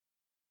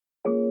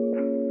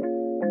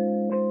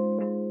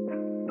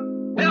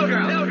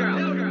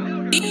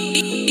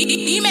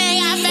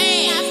D-Man got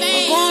fans.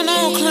 What's going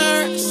on,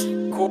 Clarence?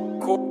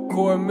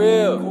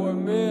 Cornmeal.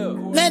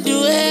 Let's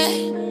do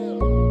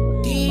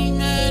it.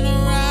 D-Man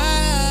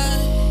alright.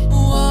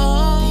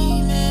 Whoa.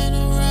 D-Man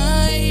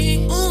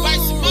alright.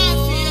 Spicy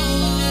Mafia.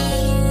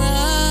 D-Man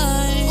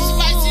alright.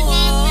 Spicy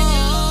Mafia.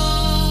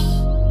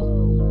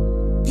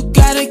 You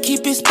gotta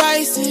keep it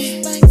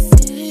spicy.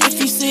 If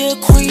you see a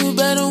queen, you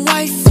better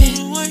wife it.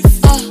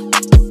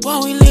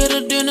 While we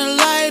litter than a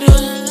lighter,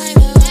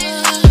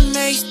 it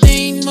makes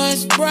things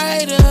much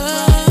brighter.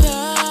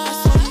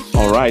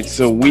 All right,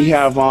 so we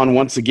have on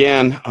once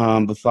again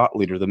the thought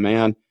leader, the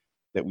man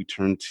that we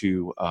turn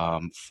to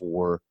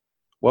for,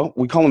 well,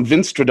 we call him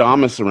Vince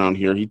Stradamus around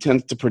here. He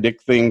tends to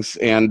predict things,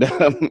 and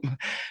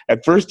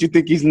at first you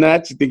think he's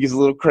nuts, you think he's a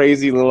little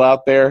crazy, a little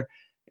out there,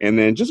 and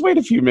then just wait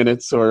a few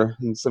minutes, or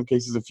in some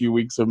cases a few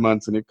weeks or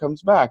months, and it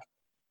comes back.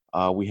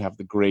 We have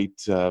the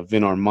great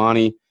Vin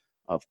Armani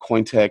of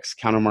Cointex,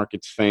 Counter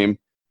Markets fame.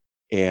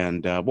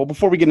 And, well,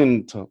 before we get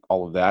into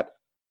all of that,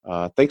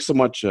 thanks so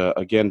much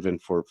again, Vin,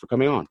 for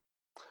coming on.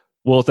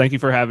 Well, thank you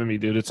for having me,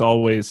 dude. It's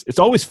always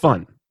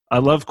fun. I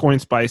love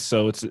CoinSpice,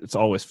 so it's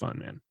always fun,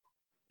 man.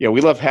 Yeah,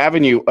 we love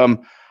having you.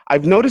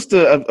 I've noticed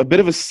a bit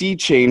of a sea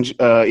change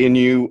in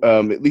you,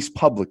 at least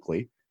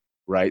publicly,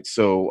 right?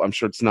 So I'm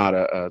sure it's not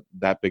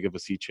that big of a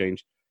sea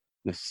change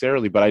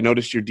necessarily, but I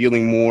noticed you're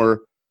dealing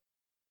more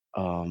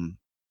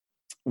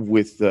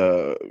with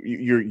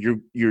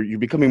you're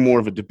becoming more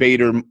of a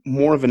debater,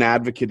 more of an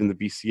advocate in the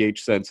BCH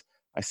sense.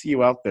 I see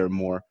you out there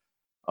more.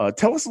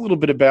 Tell us a little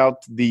bit about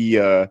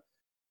the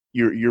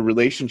your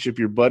relationship,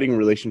 your budding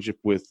relationship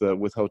with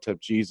Hotep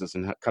Jesus,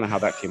 and kind of how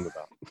that came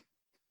about.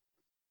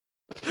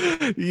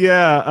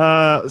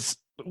 Yeah,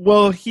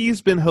 well,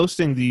 he's been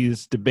hosting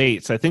these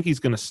debates. I think he's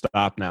going to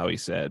stop now, he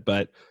said,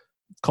 but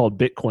it's called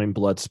Bitcoin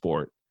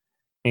Bloodsport,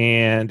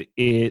 and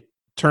it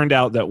turned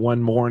out that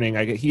one morning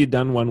he had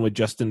done one with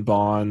Justin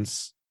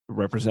Bonds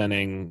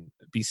representing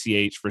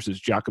BCH versus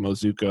Giacomo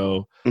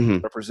Zucco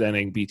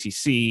representing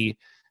BTC,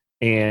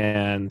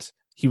 and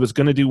he was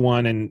going to do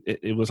one, and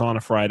it was on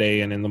a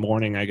Friday, and in the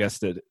morning, I guess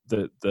that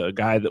the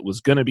guy that was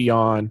going to be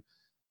on,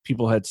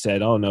 people had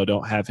said, oh no,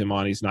 don't have him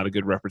on, he's not a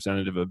good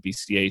representative of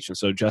BCH. And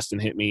so Justin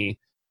hit me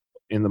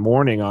in the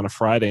morning on a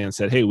Friday and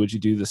said, hey, would you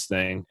do this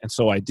thing? And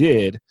so I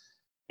did,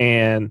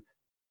 and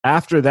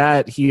after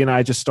that, he and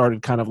I just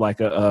started kind of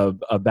like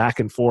a back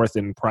and forth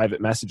in private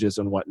messages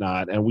and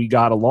whatnot, and we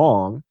got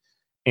along.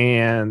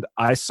 And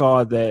I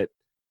saw that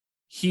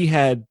he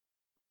had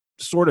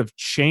sort of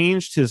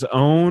changed his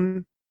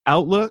own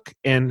outlook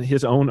and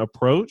his own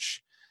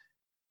approach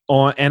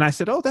on. And I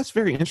said, "Oh, that's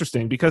very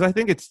interesting," because I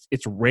think it's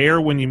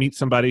rare when you meet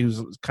somebody who's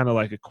kind of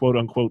like a quote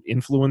unquote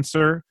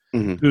influencer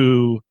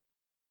who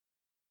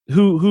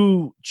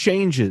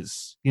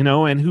changes,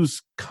 and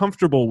who's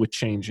comfortable with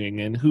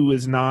changing and who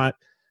is not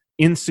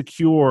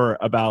insecure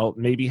about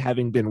maybe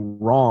having been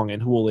wrong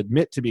and who will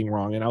admit to being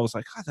wrong. And I was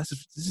like, God, this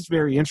is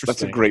very interesting.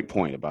 That's a great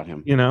point about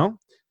him.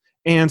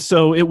 And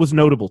so it was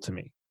notable to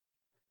me.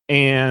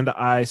 And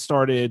I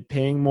started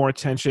paying more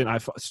attention. I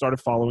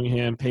started following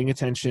him, paying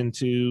attention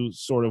to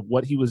sort of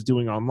what he was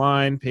doing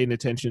online, paying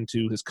attention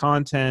to his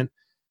content,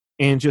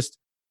 and just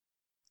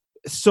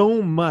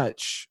so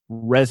much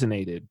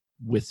resonated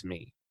with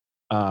me.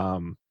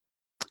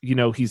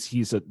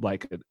 He's a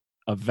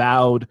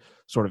avowed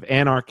sort of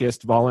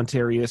anarchist,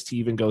 voluntarist. He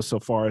even goes so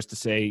far as to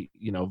say,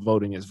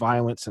 voting is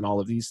violence and all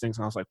of these things.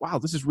 And I was like, wow,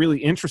 this is really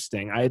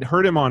interesting. I had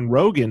heard him on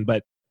Rogan,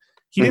 but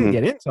he didn't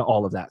get into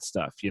all of that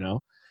stuff,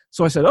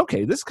 So I said,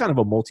 okay, this is kind of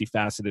a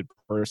multifaceted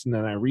person.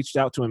 And I reached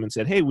out to him and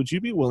said, hey, would you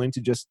be willing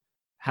to just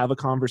have a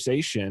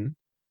conversation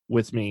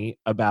with me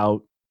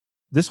about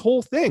this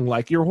whole thing,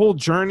 like your whole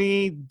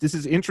journey? This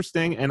is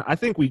interesting. And I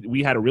think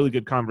we had a really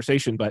good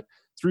conversation, but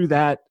through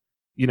that,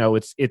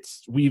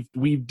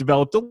 we've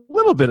developed a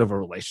little bit of a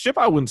relationship.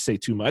 I wouldn't say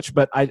too much,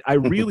 but I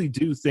really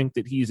do think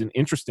that he's an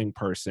interesting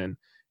person,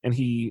 and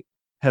he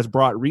has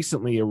brought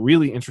recently a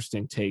really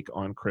interesting take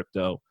on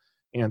crypto.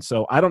 And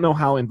so I don't know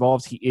how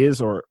involved he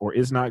is or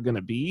is not going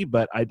to be,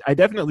 but I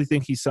definitely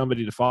think he's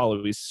somebody to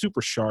follow. He's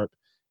super sharp,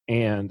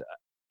 and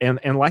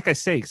like I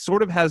say,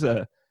 sort of has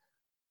a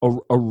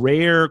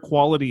rare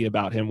quality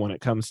about him when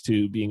it comes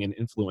to being an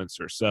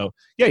influencer. So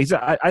yeah,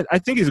 I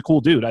think he's a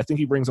cool dude. I think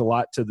he brings a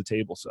lot to the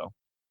table. So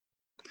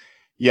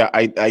yeah,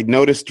 I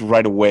noticed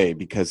right away,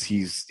 because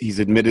he's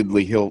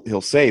admittedly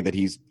he'll say that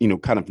he's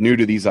kind of new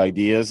to these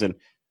ideas, and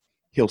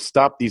he'll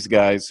stop these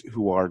guys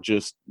who are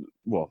just,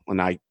 well,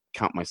 and I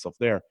count myself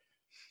there,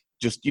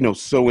 just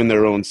so in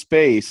their own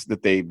space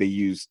that they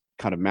use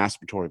kind of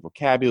masturbatory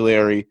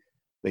vocabulary.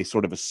 They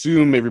sort of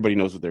assume everybody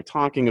knows what they're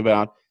talking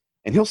about,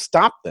 and he'll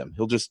stop them.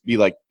 He'll just be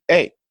like,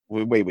 hey,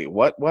 wait,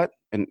 what?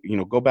 And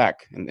go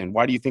back, and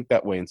why do you think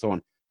that way, and so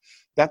on.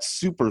 That's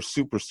super,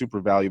 super,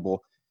 super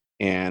valuable.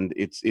 And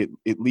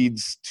it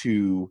leads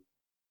to,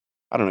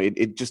 I don't know,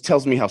 it just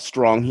tells me how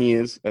strong he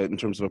is in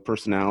terms of a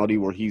personality,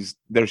 where he's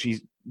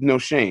no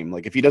shame.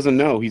 Like, if he doesn't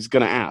know, he's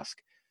going to ask.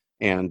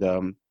 And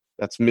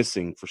that's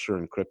missing for sure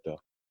in crypto.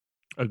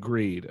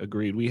 Agreed.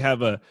 We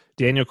have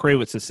Daniel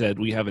Kravitz has said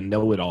we have a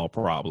know-it-all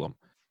problem.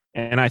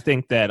 And I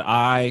think that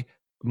I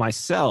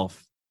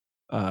myself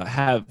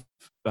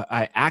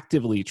I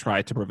actively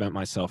try to prevent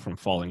myself from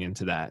falling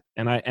into that.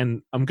 And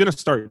I'm going to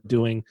start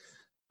doing,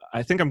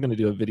 I think I'm going to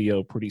do a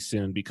video pretty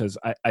soon, because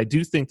I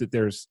do think that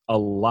there's a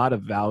lot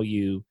of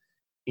value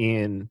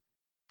in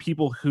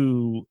people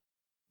who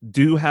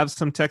do have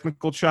some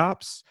technical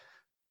chops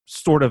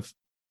sort of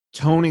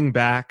toning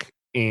back,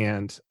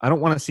 and I don't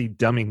want to say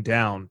dumbing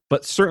down,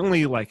 but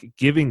certainly like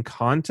giving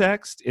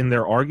context in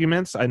their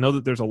arguments. I know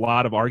that there's a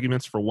lot of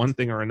arguments for one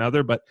thing or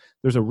another, but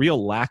there's a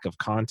real lack of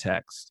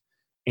context.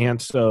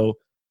 And so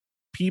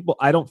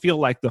I don't feel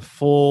like the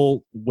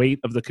full weight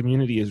of the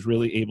community is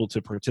really able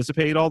to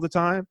participate all the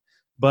time,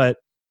 but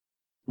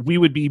we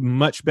would be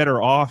much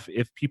better off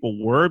if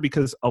people were,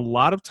 because a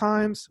lot of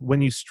times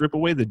when you strip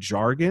away the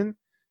jargon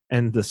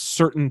and the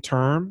certain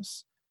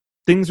terms,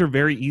 things are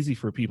very easy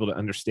for people to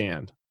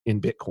understand in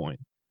Bitcoin,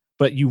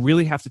 but you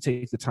really have to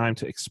take the time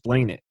to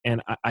explain it.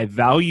 And I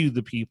value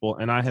the people,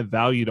 and I have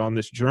valued on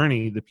this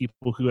journey the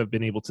people who have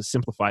been able to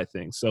simplify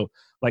things. So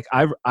like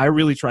I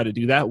really try to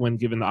do that when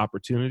given the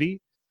opportunity.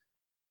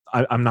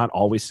 I'm not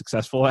always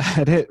successful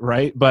at it,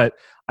 right? But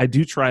I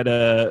do try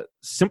to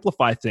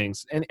simplify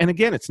things. And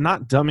again, it's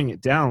not dumbing it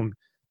down.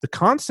 The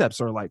concepts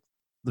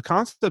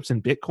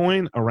in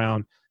Bitcoin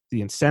around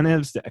the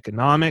incentives, the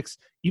economics,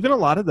 even a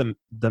lot of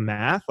the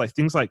math, like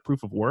things like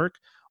proof of work,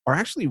 are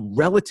actually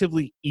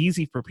relatively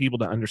easy for people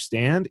to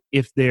understand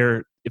if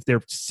they're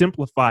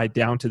simplified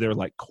down to their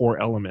like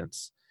core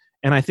elements.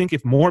 And I think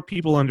if more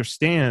people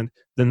understand,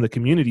 then the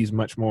community is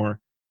much more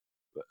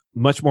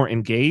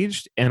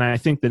engaged, and I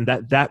think then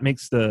that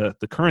makes the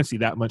currency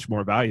that much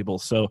more valuable.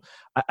 So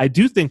I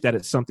do think that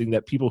it's something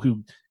that people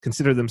who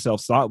consider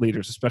themselves thought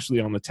leaders,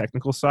 especially on the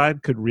technical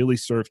side, could really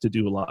serve to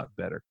do a lot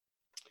better.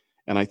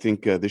 And I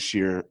think this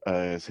year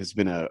has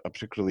been a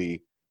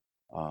particularly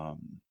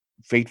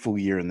fateful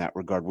year in that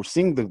regard. We're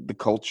seeing the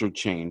culture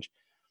change.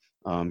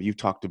 You've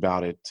talked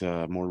about it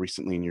more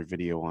recently in your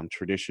video on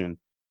tradition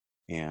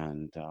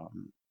and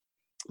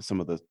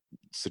some of the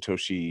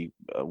Satoshi,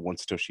 one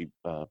Satoshi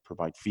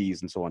provide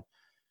fees and so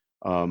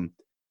on.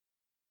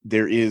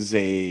 There is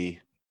I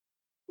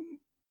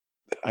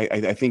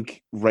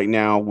think right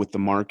now with the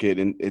market,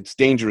 and it's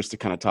dangerous to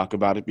kind of talk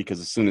about it, because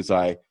as soon as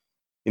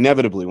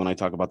inevitably when I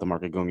talk about the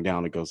market going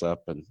down, it goes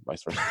up, and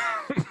vice versa.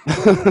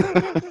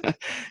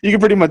 You can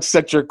pretty much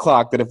set your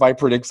clock that if I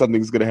predict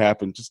something's going to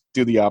happen, just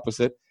do the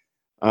opposite.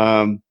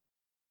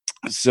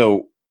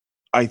 So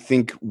I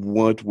think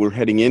what we're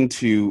heading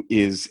into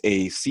is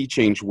a sea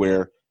change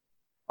where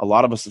a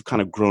lot of us have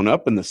kind of grown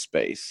up in the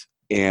space.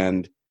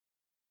 And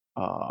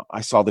I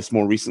saw this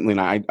more recently,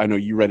 and I know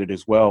you read it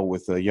as well,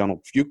 with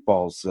Jan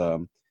Fuchball's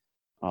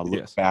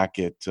look back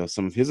at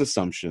some of his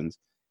assumptions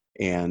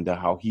and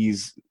how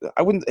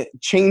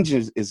change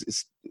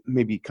is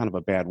maybe kind of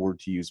a bad word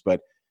to use,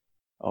 but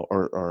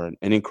or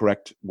an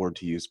incorrect word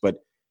to use, but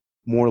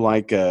more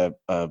like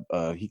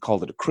he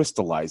called it a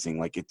crystallizing,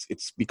 like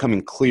it's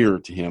becoming clearer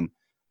to him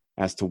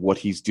as to what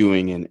he's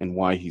doing and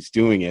why he's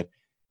doing it.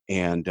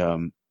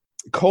 And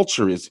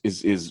culture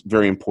is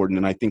very important.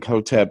 And I think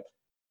Hotep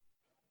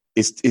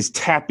is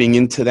tapping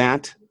into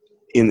that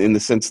in the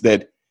sense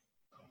that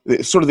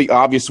sort of the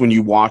obvious when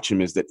you watch him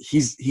is that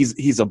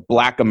he's a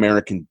Black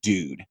American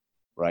dude,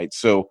 right?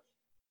 So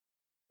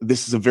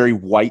this is a very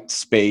white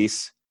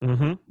space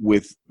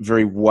with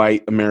very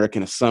white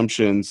American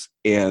assumptions.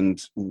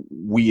 And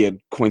we at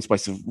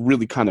CoinSpice have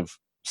really kind of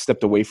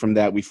stepped away from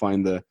that. We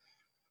find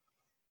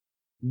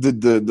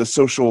the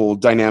social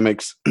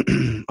dynamics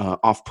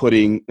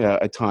off-putting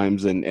at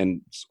times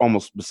and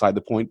almost beside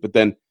the point. But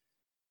then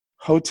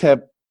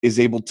Hotep is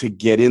able to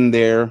get in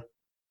there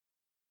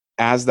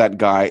as that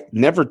guy,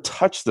 never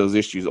touch those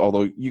issues,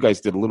 although you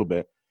guys did a little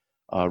bit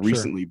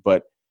recently. Sure.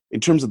 But in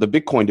terms of the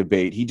Bitcoin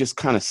debate, he just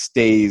kind of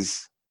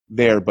stays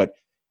there. But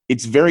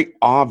it's very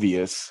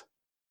obvious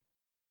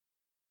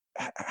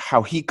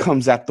how he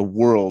comes at the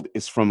world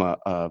is from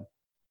I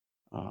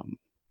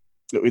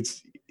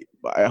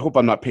hope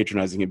I'm not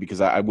patronizing him,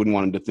 because I wouldn't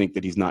want him to think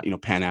that he's not,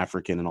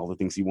 Pan-African and all the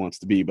things he wants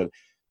to be. But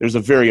there's a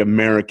very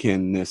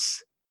Americanness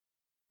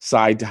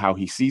side to how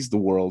he sees the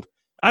world.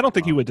 I don't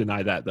think he would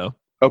deny that, though.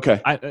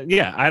 Okay. I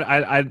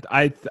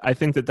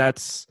think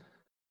that's,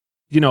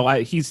 he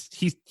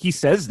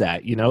says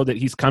that, that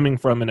he's coming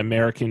from an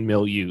American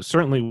milieu.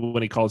 Certainly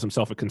when he calls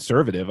himself a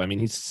conservative, I mean,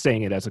 he's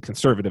saying it as a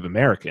conservative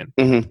American.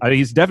 Mm-hmm.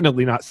 He's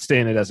definitely not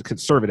saying it as a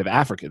conservative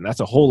African. That's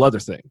a whole other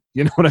thing.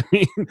 You know what I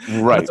mean?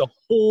 Right. That's a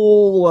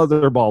whole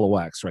other ball of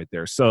wax right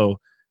there.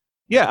 So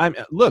yeah,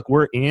 look,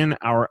 we're in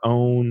our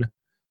own,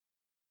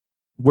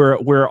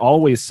 we're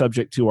always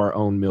subject to our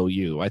own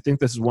milieu. I think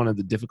this is one of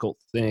the difficult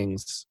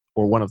things,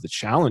 or one of the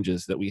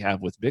challenges that we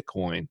have with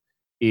Bitcoin,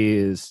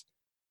 is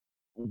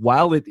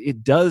while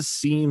it does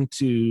seem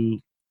to,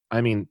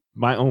 I mean,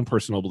 my own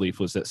personal belief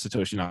was that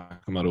Satoshi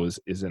Nakamoto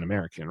is an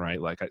American,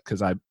 right? Like,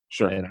 because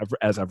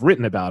as I've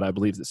written about, I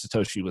believe that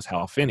Satoshi was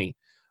Hal Finney.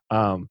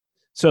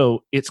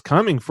 So it's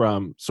coming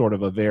from sort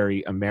of a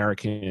very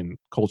American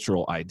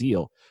cultural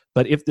ideal.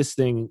 But if this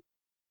thing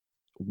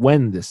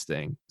when this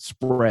thing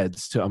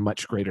spreads to a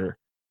much greater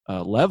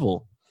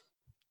level,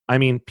 I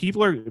mean,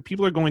 people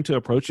are going to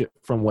approach it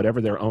from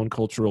whatever their own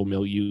cultural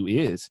milieu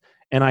is.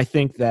 And I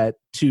think that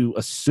to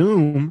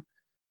assume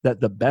that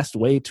the best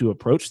way to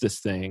approach this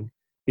thing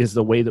is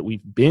the way that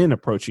we've been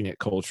approaching it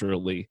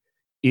culturally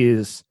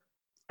is,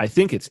 I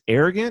think it's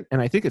arrogant,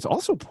 and I think it's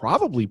also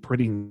probably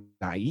pretty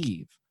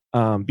naive,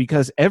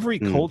 because every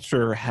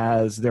culture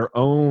has their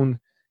own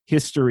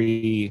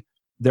history,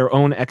 their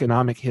own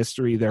economic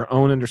history, their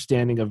own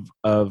understanding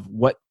of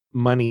what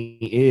money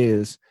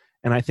is.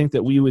 And I think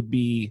that we would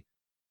be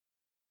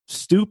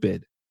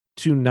stupid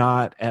to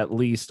not at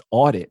least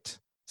audit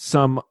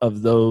some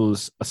of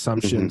those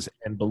assumptions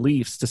and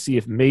beliefs to see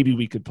if maybe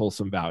we could pull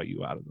some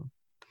value out of them.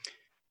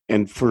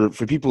 And for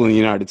people in the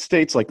United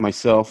States like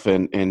myself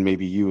and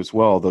maybe you as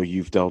well, though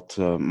you've dealt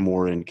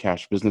more in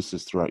cash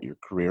businesses throughout your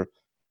career,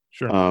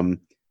 sure,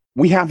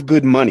 we have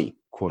good money,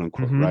 quote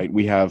unquote, right?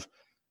 We have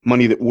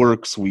money that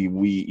works. We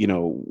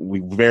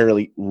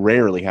rarely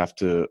have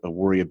to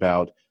worry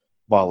about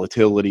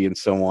volatility and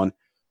so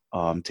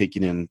on,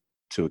 taking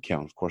into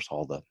account, of course,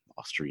 all the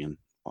Austrian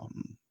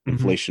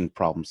inflation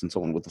problems and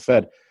so on with the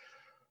Fed.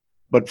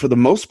 But for the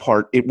most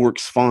part, it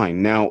works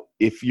fine. Now,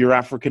 if you're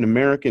African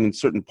American in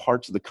certain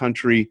parts of the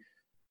country,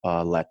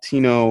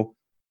 Latino,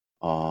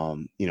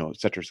 et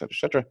cetera, et cetera, et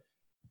cetera,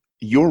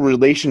 your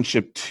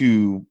relationship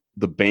to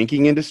the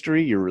banking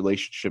industry, your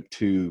relationship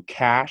to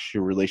cash,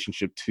 your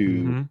relationship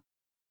to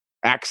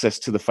access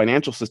to the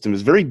financial system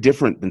is very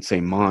different than, say,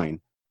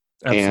 mine.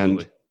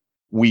 Absolutely.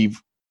 And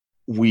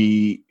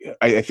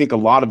I think a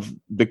lot of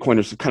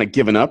Bitcoiners have kind of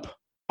given up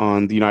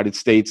on the United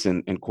States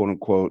and quote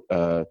unquote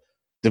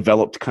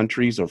developed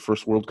countries or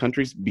first world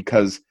countries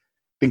because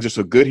things are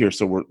so good here.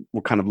 So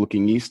we're kind of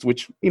looking east,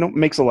 which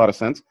makes a lot of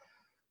sense,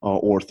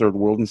 or third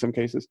world in some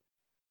cases.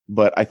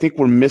 But I think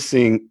we're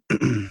missing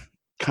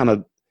kind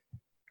of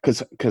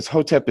because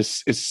Hotep,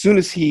 as soon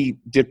as he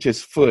dipped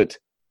his foot,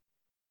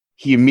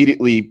 he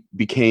immediately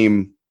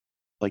became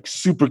like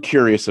super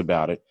curious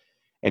about it,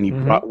 and he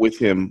brought with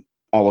him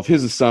all of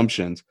his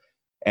assumptions.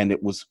 And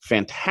it was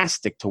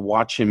fantastic to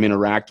watch him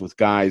interact with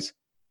guys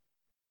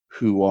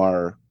who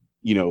are,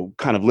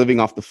 kind of living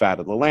off the fat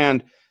of the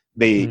land.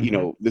 They,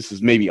 this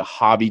is maybe a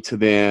hobby to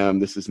them.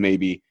 This is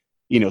maybe,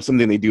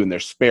 something they do in their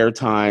spare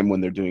time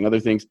when they're doing other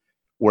things.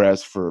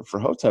 Whereas for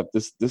Hotep,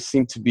 this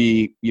seemed to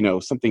be,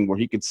 something where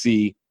he could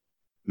see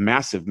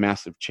massive,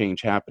 massive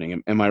change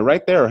happening. Am I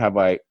right there, or have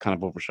I kind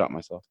of overshot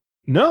myself?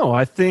 No,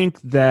 I think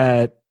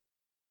that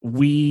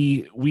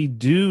we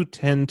do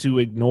tend to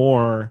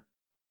ignore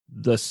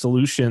the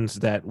solutions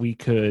for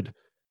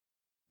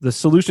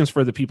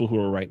the people who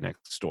are right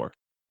next door.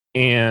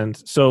 And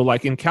so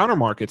like in counter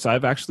markets,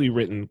 I've actually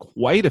written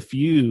quite a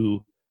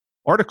few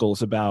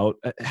articles about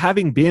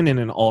having been in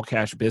an all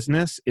cash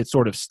business. It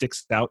sort of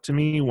sticks out to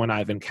me when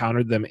I've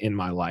encountered them in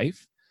my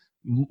life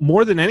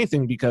more than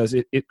anything, because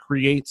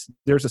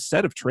there's a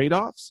set of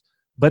trade-offs,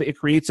 but it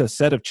creates a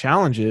set of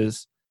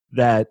challenges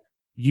that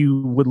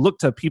you would look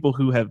to people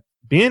who have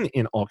been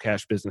in all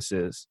cash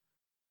businesses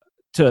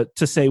to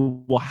say,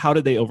 well, how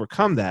did they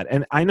overcome that?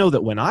 And I know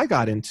that when I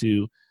got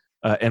into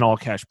an all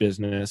cash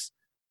business,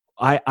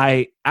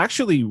 I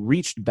actually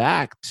reached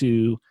back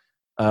to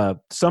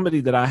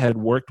somebody that I had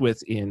worked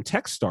with in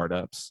tech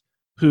startups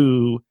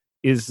who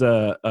is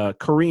a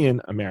Korean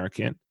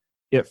American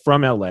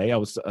from LA.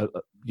 I'm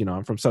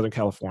from Southern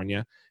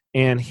California,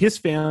 and his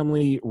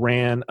family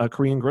ran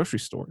Korean grocery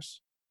stores.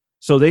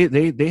 So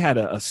they had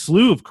a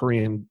slew of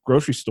Korean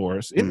grocery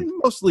stores,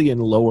 mostly in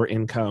lower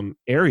income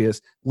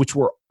areas, which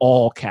were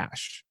all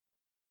cash.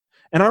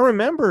 And I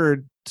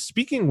remembered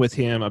speaking with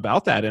him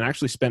about that and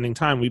actually spending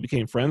time. We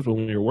became friends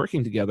when we were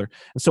working together.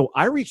 And so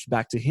I reached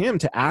back to him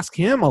to ask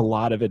him a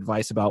lot of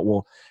advice about,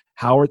 well,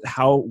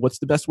 what's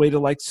the best way to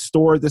like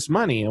store this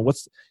money? And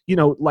what's,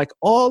 like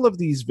all of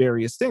these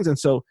various things. And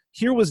so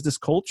here was this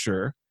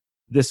culture,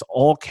 this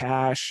all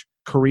cash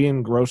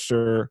Korean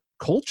grocer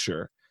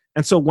culture.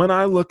 And so when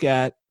I look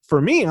at, for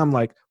me, I'm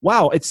like,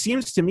 wow, it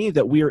seems to me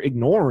that we are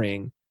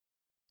ignoring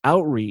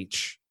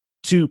outreach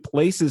to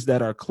places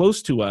that are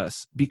close to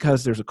us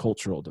because there's a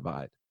cultural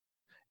divide.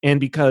 And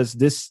because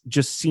this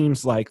just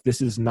seems like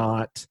this is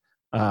not,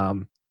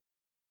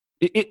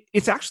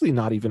 it's actually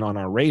not even on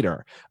our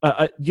radar.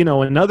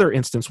 Another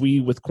instance,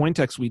 with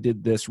Cointext, we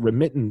did this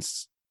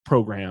remittance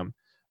program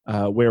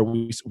where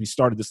we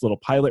started this little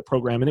pilot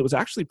program, and it was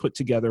actually put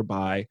together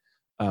by,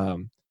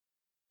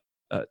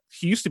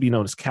 he used to be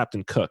known as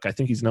Captain Cook. I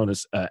think he's known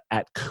as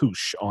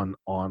 @Kush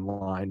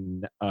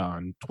online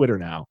on Twitter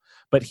now.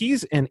 But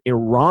he's an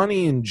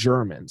Iranian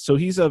German, so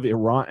he's of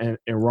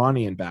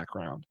Iranian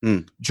background,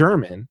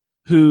 German,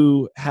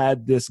 who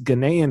had this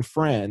Ghanaian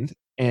friend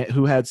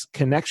who had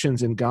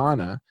connections in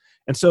Ghana,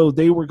 and so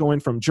they were going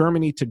from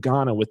Germany to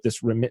Ghana with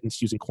this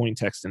remittance using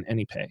Cointext and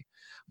AnyPay.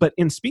 But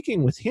in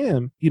speaking with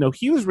him,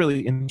 he was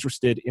really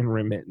interested in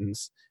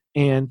remittance.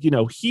 And,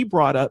 he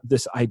brought up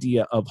this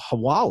idea of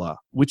Hawala,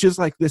 which is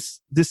like this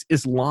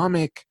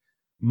Islamic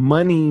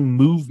money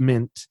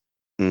movement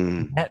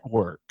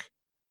network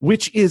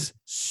which is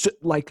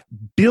like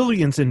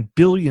billions and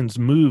billions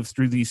move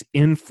through these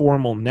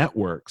informal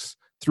networks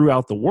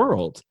throughout the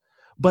world.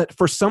 But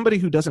for somebody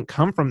who doesn't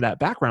come from that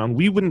background,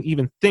 we wouldn't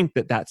even think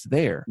that that's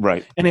there.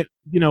 Right. And it,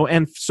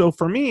 and so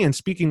for me, and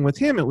speaking with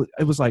him,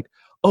 it was like,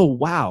 oh,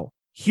 wow,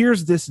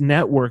 here's this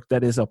network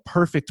that is a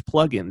perfect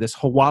plugin. This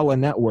Hawala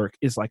network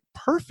is like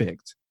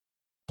perfect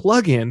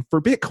plugin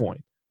for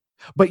Bitcoin,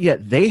 but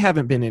yet they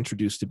haven't been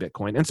introduced to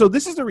Bitcoin. And so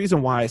this is the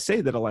reason why I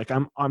say that, like,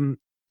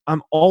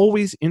 I'm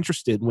always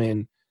interested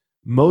when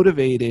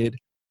motivated,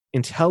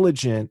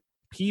 intelligent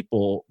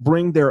people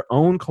bring their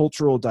own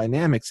cultural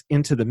dynamics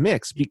into the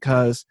mix,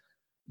 because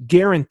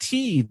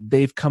guaranteed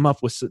they've come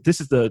up with, this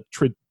is the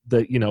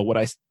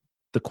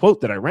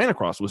quote that I ran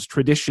across was,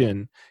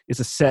 tradition is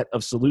a set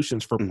of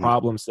solutions for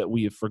problems that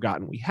we have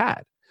forgotten we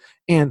had.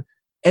 And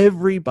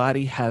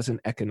everybody has an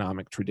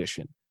economic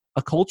tradition.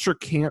 A culture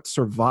can't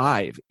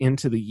survive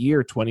into the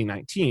year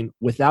 2019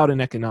 without an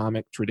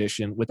economic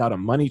tradition, without a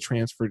money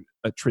transfer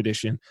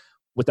tradition,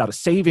 without a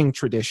saving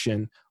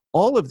tradition,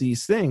 all of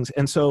these things.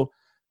 And so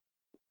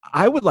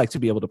I would like to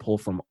be able to pull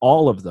from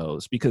all of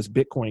those, because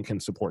Bitcoin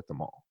can support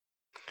them all.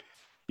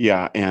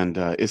 Yeah, and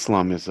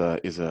Islam is a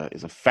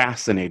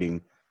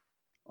fascinating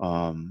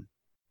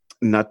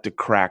nut to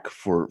crack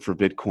for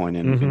Bitcoin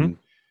and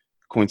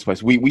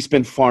CoinSpice. We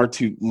spend far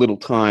too little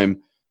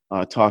time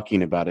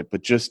talking about it,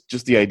 but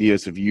just the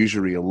ideas of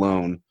usury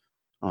alone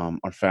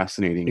are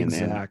fascinating.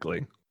 Exactly.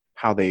 And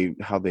how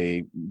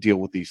they deal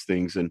with these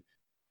things. And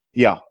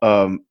yeah,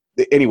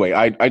 anyway,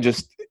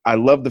 I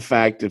love the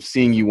fact of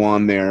seeing you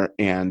on there,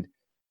 and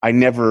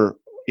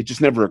it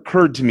just never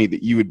occurred to me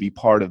that you would be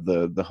part of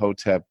the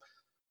Hotep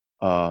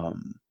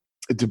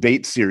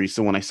debate series.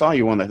 So when I saw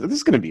you on that, this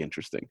is going to be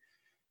interesting.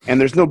 And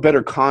there's no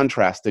better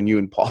contrast than you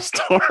and Paul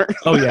Starr.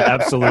 Oh yeah,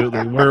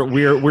 absolutely.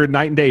 We're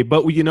night and day.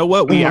 But you know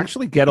what? We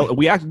actually get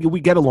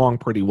along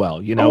pretty well.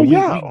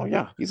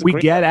 We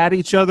get at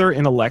each other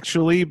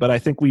intellectually, but I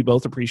think we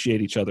both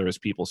appreciate each other as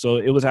people. So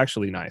it was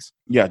actually nice.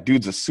 Yeah,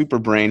 dude's a super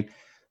brain.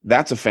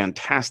 That's a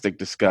fantastic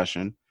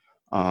discussion.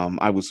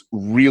 I was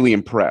really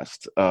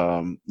impressed.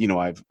 I've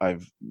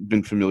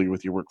been familiar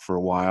with your work for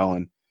a while,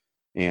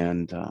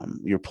 and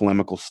your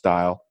polemical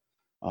style.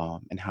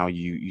 And how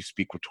you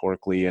speak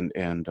rhetorically,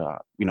 and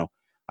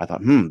I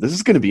thought, this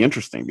is going to be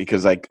interesting,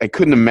 because I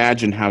couldn't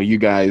imagine how you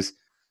guys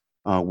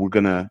were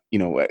gonna,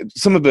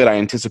 some of it I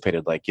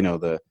anticipated, like,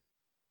 the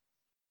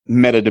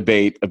meta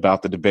debate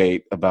about the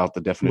definition about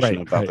the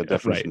definition about the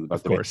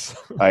debate. Course.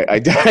 I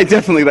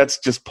definitely, that's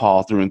just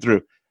Paul through and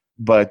through.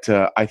 But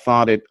I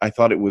thought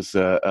it was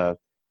a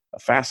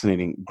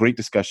fascinating, great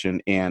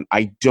discussion, and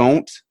I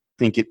don't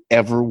think it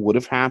ever would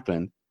have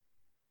happened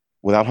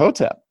without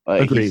Hotep.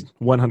 Agreed,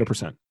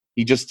 100%.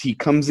 He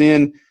comes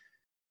in.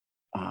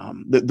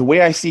 The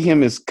way I see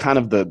him is kind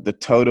of the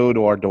Toto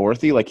to our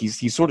Dorothy. Like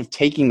he's sort of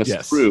taking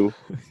us through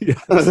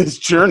this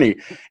journey.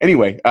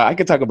 Anyway, I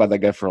could talk about that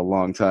guy for a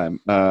long time.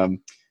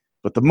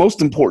 But the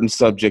most important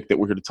subject that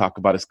we're here to talk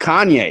about is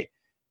Kanye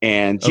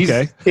and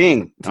Jesus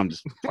King. I'm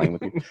just playing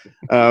with you.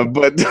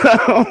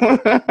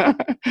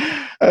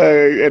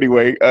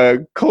 Anyway,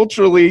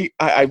 culturally,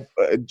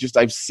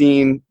 I've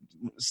seen,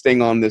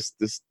 staying on this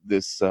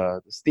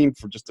theme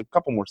for just a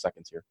couple more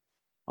seconds here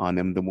on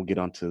them, then we'll get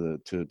on to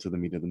the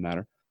meat of the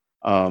matter.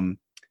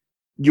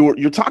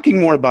 You're talking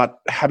more about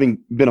having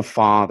been a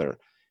father,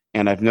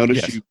 and I've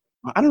noticed you.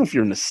 I don't know if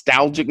you're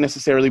nostalgic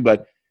necessarily,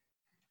 but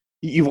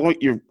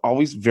you're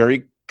always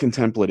very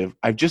contemplative.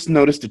 I've just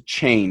noticed a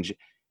change.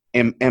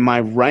 Am I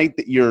right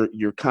that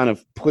you're kind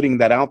of putting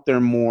that out there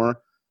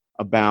more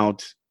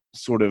about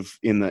sort of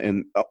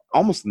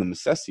almost in the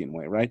Misesian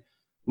way, right?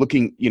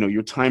 Looking,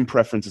 your time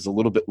preference is a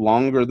little bit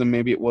longer than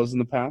maybe it was in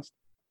the past.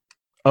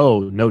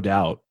 Oh, no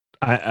doubt.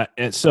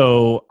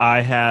 So I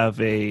have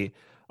a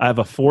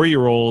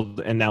 4-year-old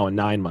and now a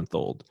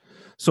 9-month-old.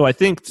 So I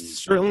think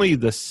certainly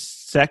the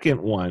second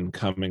one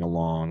coming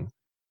along,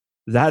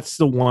 that's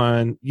the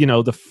one.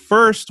 The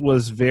first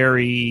was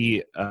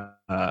very,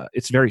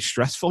 it's very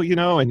stressful,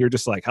 and you're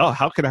just like, oh,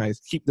 how can I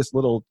keep this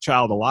little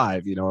child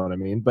alive? You know what I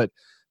mean? But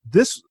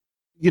this,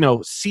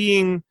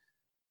 seeing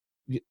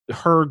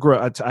her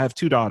grow. I have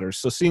 2 daughters,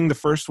 so seeing the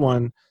first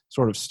one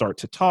sort of start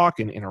to talk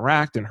and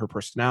interact, and her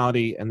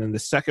personality, and then the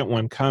second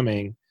one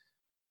coming,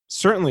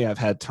 certainly I've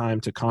had time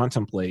to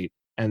contemplate,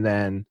 and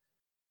then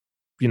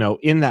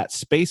in that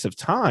space of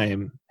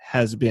time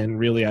has been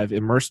really, I've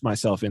immersed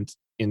myself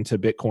into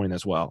Bitcoin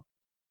as well,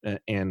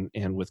 and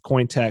with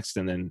CoinText,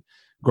 and then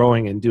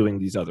growing and doing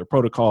these other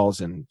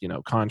protocols, and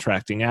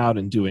contracting out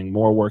and doing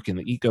more work in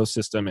the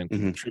ecosystem and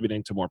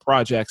contributing to more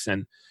projects.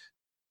 And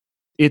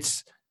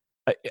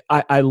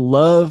I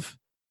love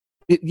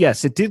it.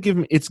 Yes,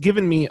 it's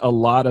given me a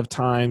lot of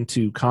time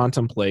to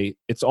contemplate.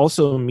 It's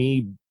also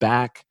me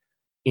back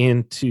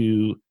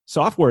into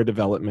software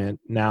development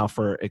now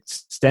for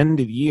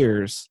extended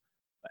years,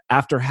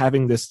 after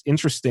having this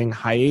interesting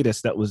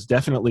hiatus that was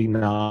definitely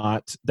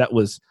that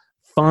was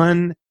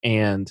fun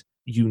and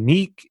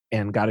unique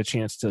and got a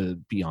chance to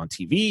be on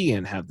TV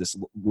and have this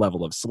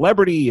level of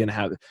celebrity and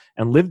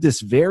live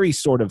this very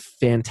sort of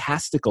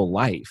fantastical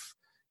life,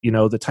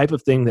 the type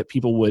of thing that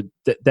people would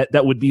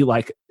that would be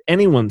like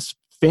anyone's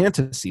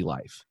fantasy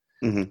life.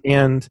 Mm-hmm.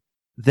 And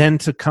then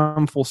to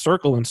come full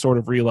circle and sort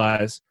of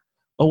realize,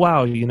 oh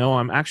wow,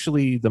 I'm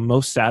actually the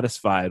most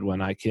satisfied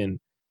when I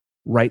can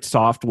write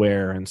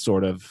software and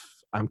sort of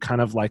I'm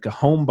kind of like a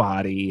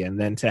homebody, and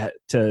then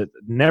to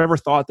never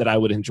thought that I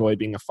would enjoy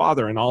being a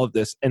father and all of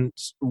this, and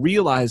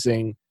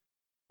realizing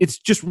it's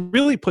just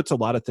really puts a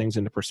lot of things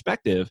into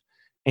perspective.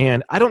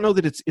 And I don't know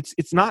that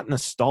it's not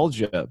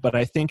nostalgia, but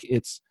I think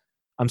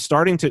I'm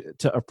starting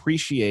to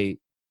appreciate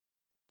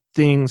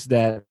things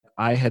that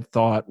I had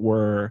thought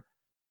were,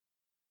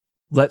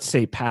 let's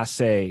say,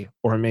 passé,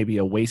 or maybe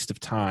a waste of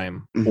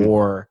time, Mm-hmm.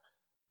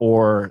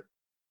 or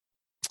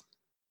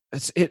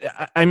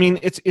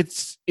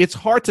it's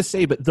hard to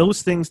say, but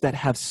those things that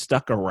have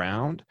stuck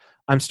around,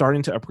 I'm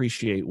starting to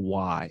appreciate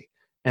why.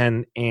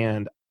 And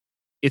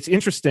it's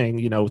interesting,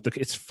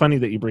 it's funny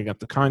that you bring up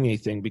the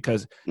Kanye thing,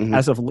 because Mm-hmm.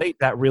 as of late,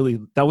 that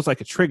was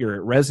like a trigger.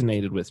 It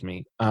resonated with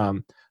me.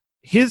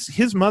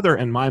 His mother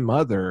and my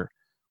mother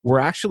were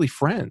actually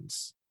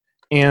friends.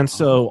 And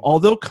so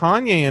although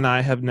Kanye and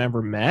I have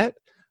never met,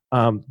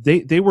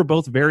 they were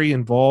both very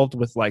involved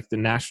with like the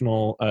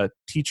National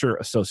Teacher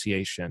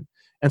Association.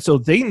 And so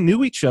they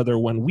knew each other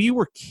when we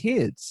were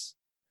kids.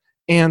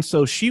 And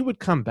so she would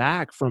come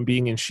back from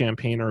being in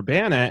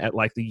Champaign-Urbana at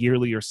like the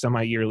yearly or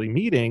semi-yearly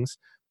meetings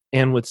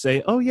and would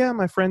say, oh yeah,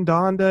 my friend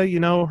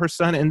Donda, her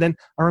son. And then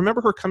I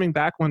remember her coming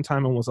back one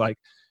time and was like,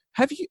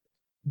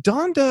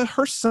 Donda,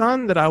 her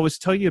son that I always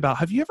tell you about,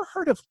 have you ever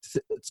heard of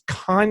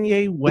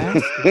Kanye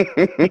West?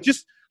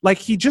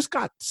 he just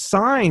got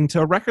signed to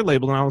a record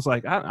label. And I was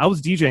like, I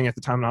was DJing at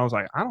the time, and I was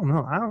like, I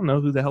don't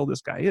know who the hell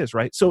this guy is,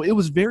 right? So it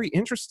was very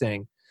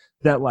interesting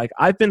that like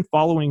I've been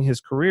following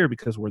his career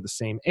because we're the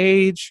same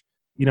age.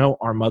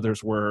 Our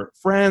mothers were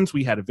friends.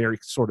 We had a very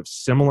sort of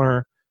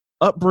similar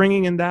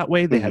upbringing in that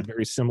way. They Mm-hmm. had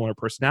very similar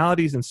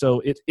personalities. And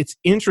so it's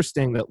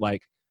interesting that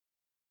like,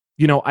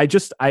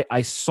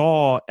 I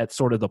saw at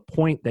sort of the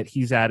point that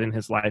he's at in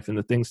his life and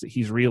the things that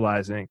he's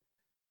realizing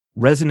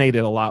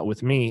resonated a lot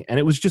with me. And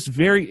it was just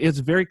it's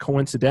very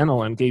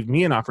coincidental and gave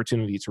me an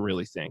opportunity to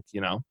really think,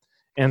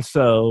 and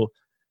so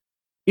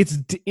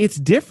it's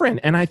different.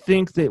 And I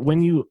think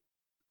that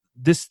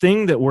this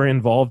thing that we're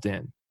involved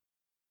in,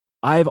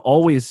 I've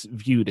always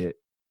viewed it,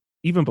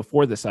 even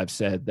before this, I've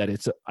said that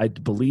I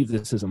believe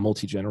this is a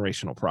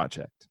multi-generational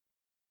project.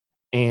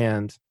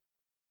 And,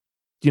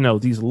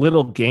 these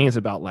little gains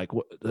about like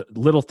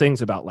little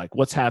things about like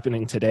what's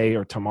happening today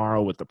or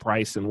tomorrow with the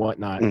price and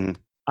whatnot.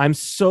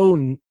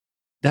 Mm-hmm.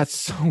 That's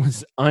so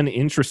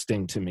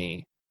uninteresting to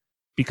me,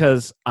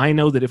 because I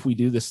know that if we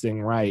do this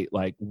thing right,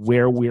 like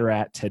where we're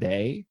at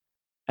today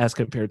as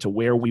compared to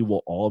where we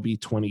will all be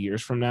 20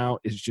 years from now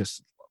is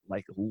just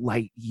like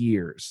light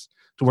years,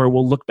 to where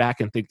we'll look back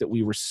and think that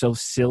we were so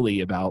silly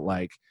about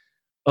like,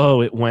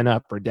 oh, it went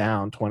up or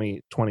down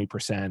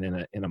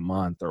 20% in a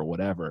month or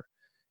whatever.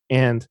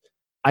 And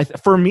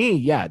for me,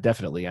 yeah,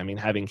 definitely. I mean,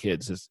 having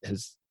kids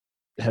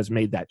has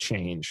made that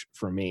change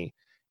for me.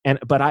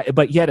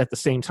 But yet at the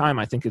same time,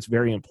 I think it's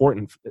very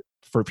important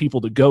for people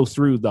to go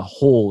through the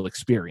whole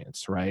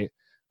experience, right?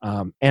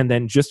 And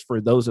then just for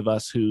those of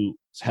us who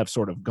have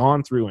sort of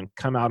gone through and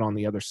come out on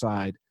the other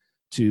side,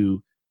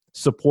 to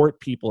support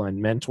people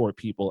and mentor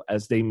people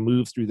as they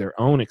move through their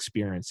own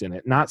experience in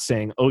it. Not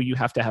saying, oh, you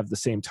have to have the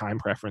same time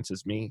preference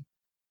as me,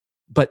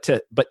 but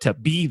to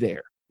be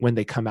there when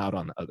they come out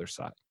on the other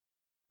side.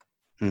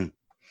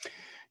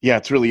 Yeah,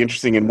 it's really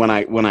interesting. And when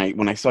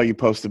I saw you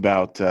post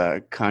about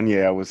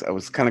Kanye, I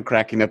was kind of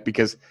cracking up,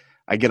 because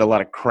I get a lot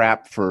of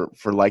crap for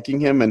liking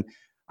him, and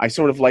I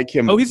sort of like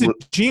him. Oh, he's a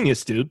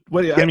genius, dude.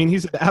 Yeah. I mean,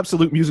 he's an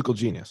absolute musical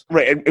genius.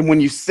 Right. And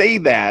when you say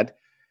that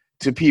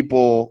to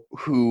people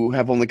who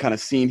have only kind of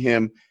seen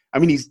him, I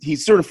mean,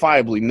 he's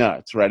certifiably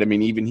nuts, right? I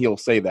mean, even he'll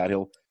say that.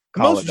 He'll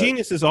call Most it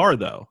geniuses are,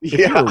 though. If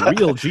Yeah. you're a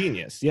real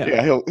genius, yeah.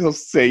 Yeah, he'll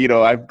say,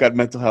 I've got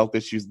mental health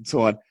issues and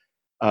so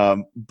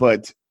on.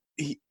 But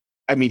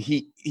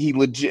he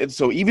legit.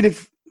 So even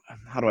if,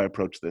 how do I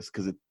approach this?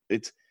 Because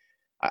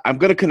I'm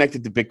going to connect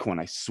it to Bitcoin,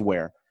 I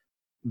swear.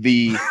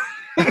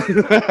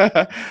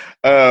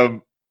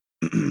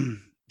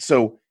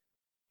 So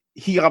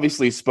he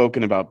obviously has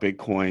spoken about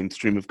Bitcoin,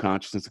 stream of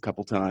consciousness, a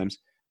couple times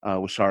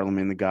with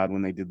Charlemagne the God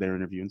when they did their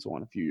interview and so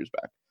on a few years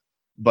back.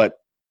 But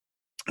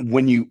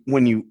when you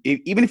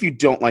even if you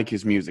don't like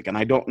his music, and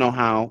I don't know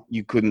how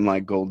you couldn't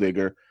like Gold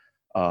Digger,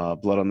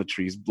 Blood on the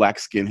Trees, Black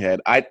Skinhead.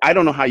 I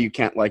don't know how you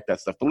can't like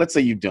that stuff, but let's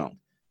say you don't.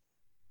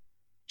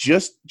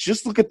 Just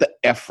look at the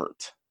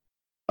effort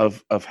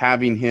of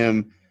having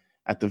him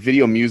at the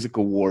Video Music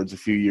Awards a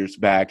few years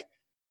back,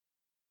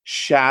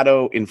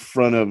 shadow in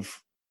front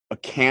of a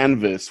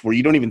canvas where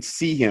you don't even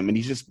see him, and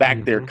he's just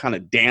back there kind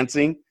of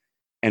dancing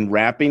and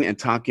rapping and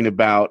talking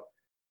about,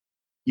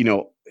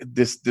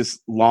 this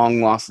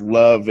long lost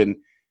love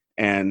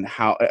and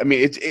how, I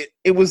mean,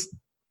 it was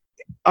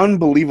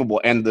unbelievable.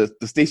 And the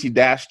Stacey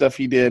Dash stuff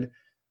he did,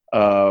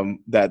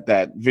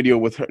 that video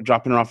with her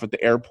dropping her off at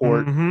the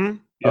airport. Mm-hmm.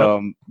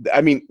 Yep.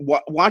 I mean,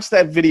 watch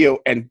that video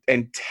and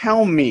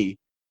tell me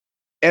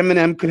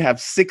Eminem could have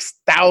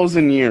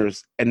 6,000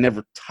 years and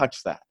never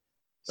touch that.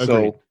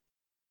 Agreed.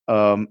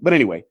 So, but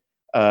anyway,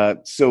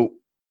 so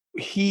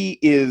he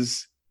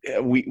is.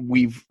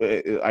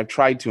 I've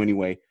tried to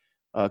anyway.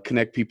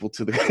 Connect people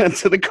to the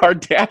to the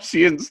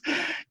Kardashians,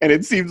 and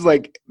it seems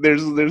like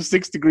there's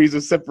 6 degrees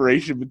of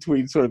separation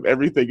between sort of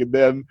everything in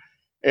them,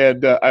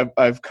 and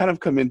I've kind of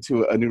come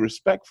into a new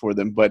respect for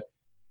them. But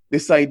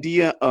this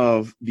idea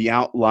of the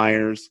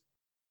outliers,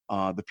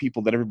 the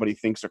people that everybody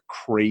thinks are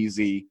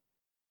crazy,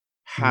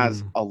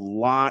 has a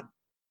lot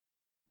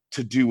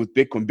to do with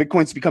Bitcoin.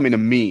 Bitcoin's becoming a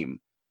meme.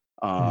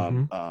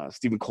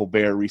 Stephen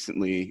Colbert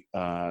recently,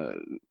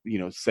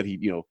 said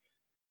he,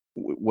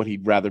 what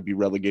he'd rather be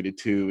relegated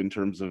to in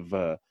terms of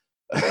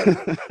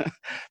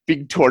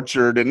being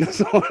tortured and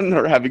so on,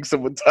 or having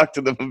someone talk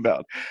to them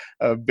about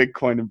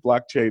Bitcoin and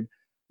blockchain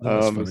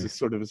as a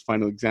sort of his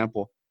final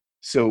example.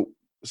 So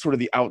sort of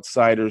the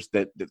outsiders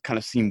that kind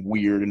of seem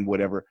weird and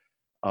whatever.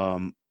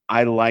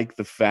 I like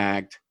the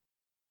fact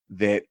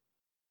that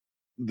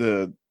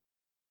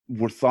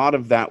we're thought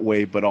of that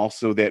way, but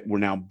also that we're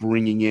now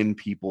bringing in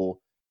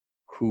people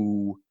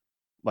who,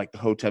 like the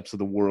Hoteps of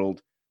the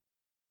world,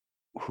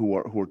 who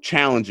are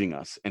challenging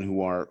us and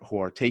who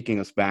are taking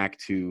us back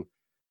to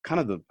kind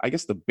of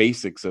the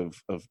basics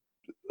of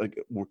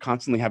like, we're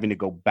constantly having to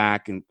go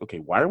back and, okay,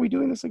 why are we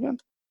doing this again?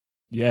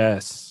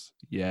 Yes.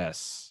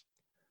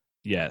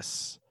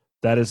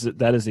 That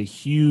is a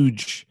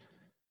huge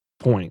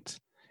point.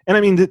 And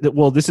I mean,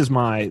 this is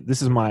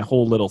my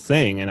whole little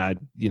thing. And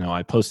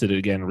I posted it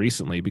again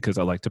recently because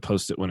I like to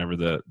post it whenever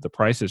the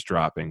price is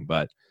dropping.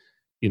 But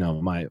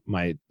I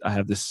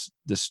have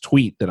this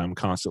tweet that I'm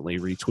constantly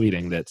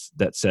retweeting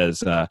that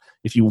says,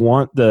 if you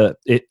want the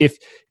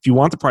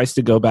price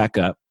to go back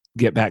up,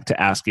 get back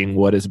to asking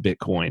what is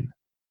Bitcoin,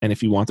 and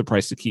if you want the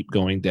price to keep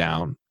going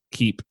down,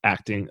 keep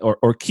acting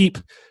or keep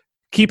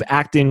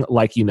acting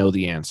like you know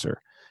the answer.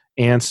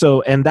 And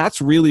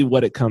that's really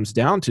what it comes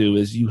down to,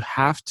 is you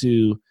have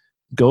to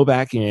go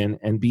back in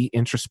and be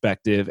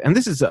introspective. And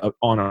this is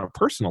on a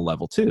personal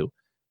level too,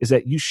 is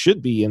that you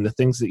should be in the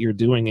things that you're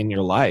doing in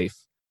your life.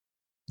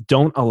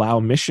 Don't allow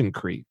mission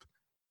creep.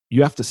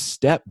 You have to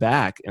step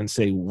back and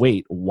say,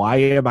 wait, why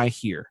am I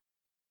here?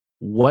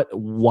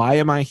 Why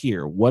am I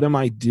here? What am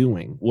I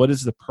doing? What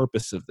is the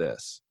purpose of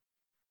this?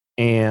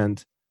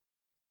 And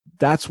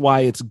that's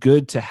why it's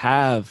good to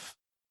have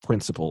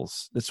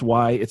principles. That's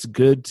why it's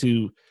good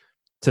to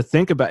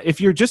think about,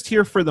 if you're just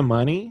here for the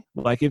money,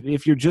 like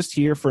if you're just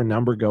here for a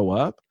number go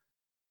up,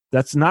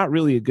 that's not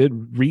really a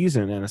good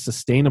reason and a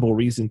sustainable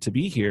reason to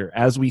be here,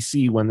 as we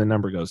see when the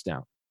number goes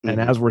down. And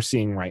as we're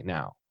seeing right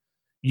now,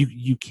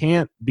 you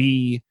can't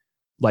be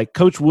like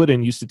Coach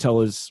Wooden used to tell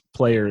his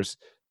players,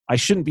 I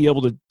shouldn't be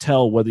able to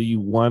tell whether you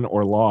won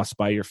or lost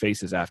by your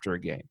faces after a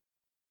game.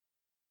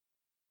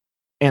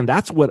 And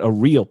that's what a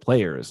real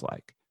player is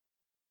like,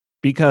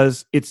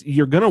 because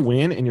you're going to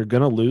win and you're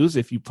going to lose.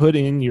 If you put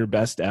in your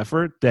best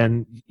effort,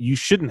 then you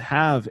shouldn't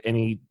have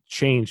any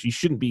change. You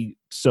shouldn't be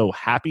so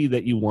happy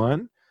that you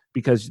won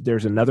because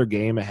there's another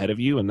game ahead of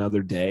you,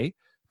 another day.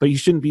 But you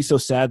shouldn't be so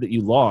sad that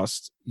you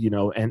lost,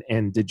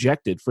 and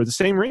dejected for the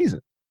same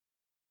reason.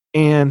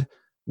 And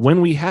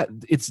when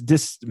it's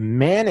this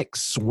manic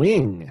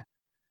swing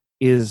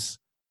is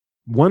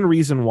one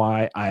reason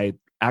why I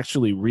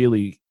actually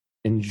really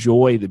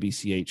enjoy the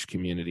BCH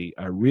community.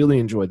 I really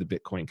enjoy the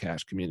Bitcoin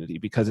Cash community,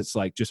 because it's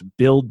like just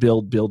build.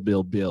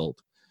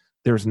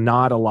 There's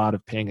not a lot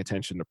of paying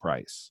attention to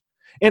price.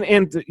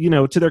 And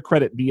to their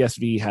credit,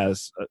 BSV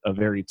has a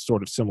very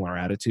sort of similar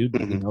attitude.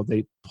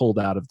 They pulled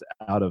out of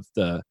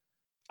the.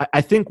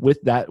 I think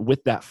with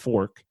that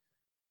fork,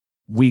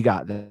 we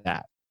got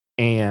that,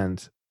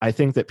 and I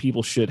think that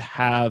people should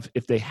have,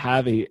 if they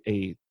have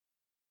a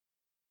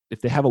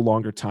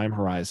longer time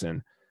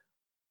horizon,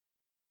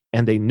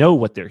 and they know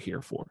what they're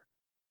here for,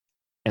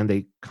 and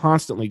they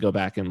constantly go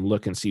back and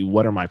look and see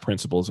what are my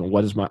principles and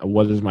what is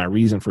my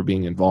reason for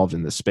being involved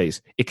in this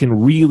space, it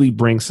can really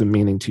bring some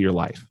meaning to your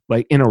life,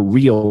 like in a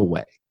real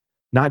way,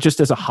 not just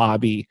as a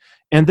hobby.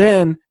 And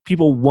then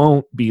people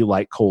won't be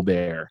like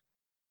Colbert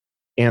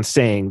and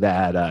saying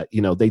that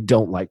they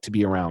don't like to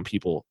be around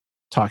people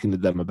talking to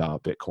them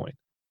about Bitcoin.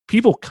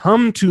 People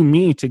come to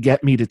me to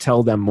get me to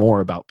tell them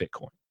more about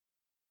Bitcoin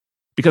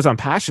because I'm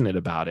passionate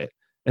about it.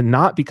 And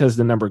not because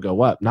the number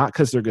go up, not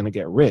because they're going to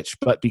get rich,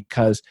 but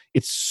because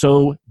it's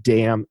so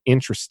damn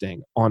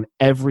interesting on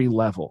every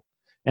level.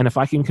 And if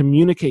I can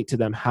communicate to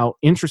them how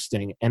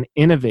interesting and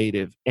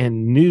innovative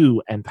and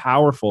new and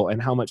powerful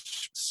and how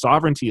much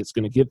sovereignty it's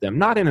going to give them,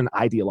 not in an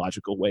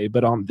ideological way,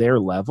 but on their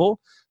level,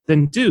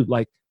 then dude,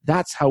 like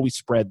that's how we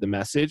spread the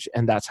message,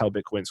 and that's how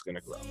Bitcoin's going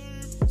to grow.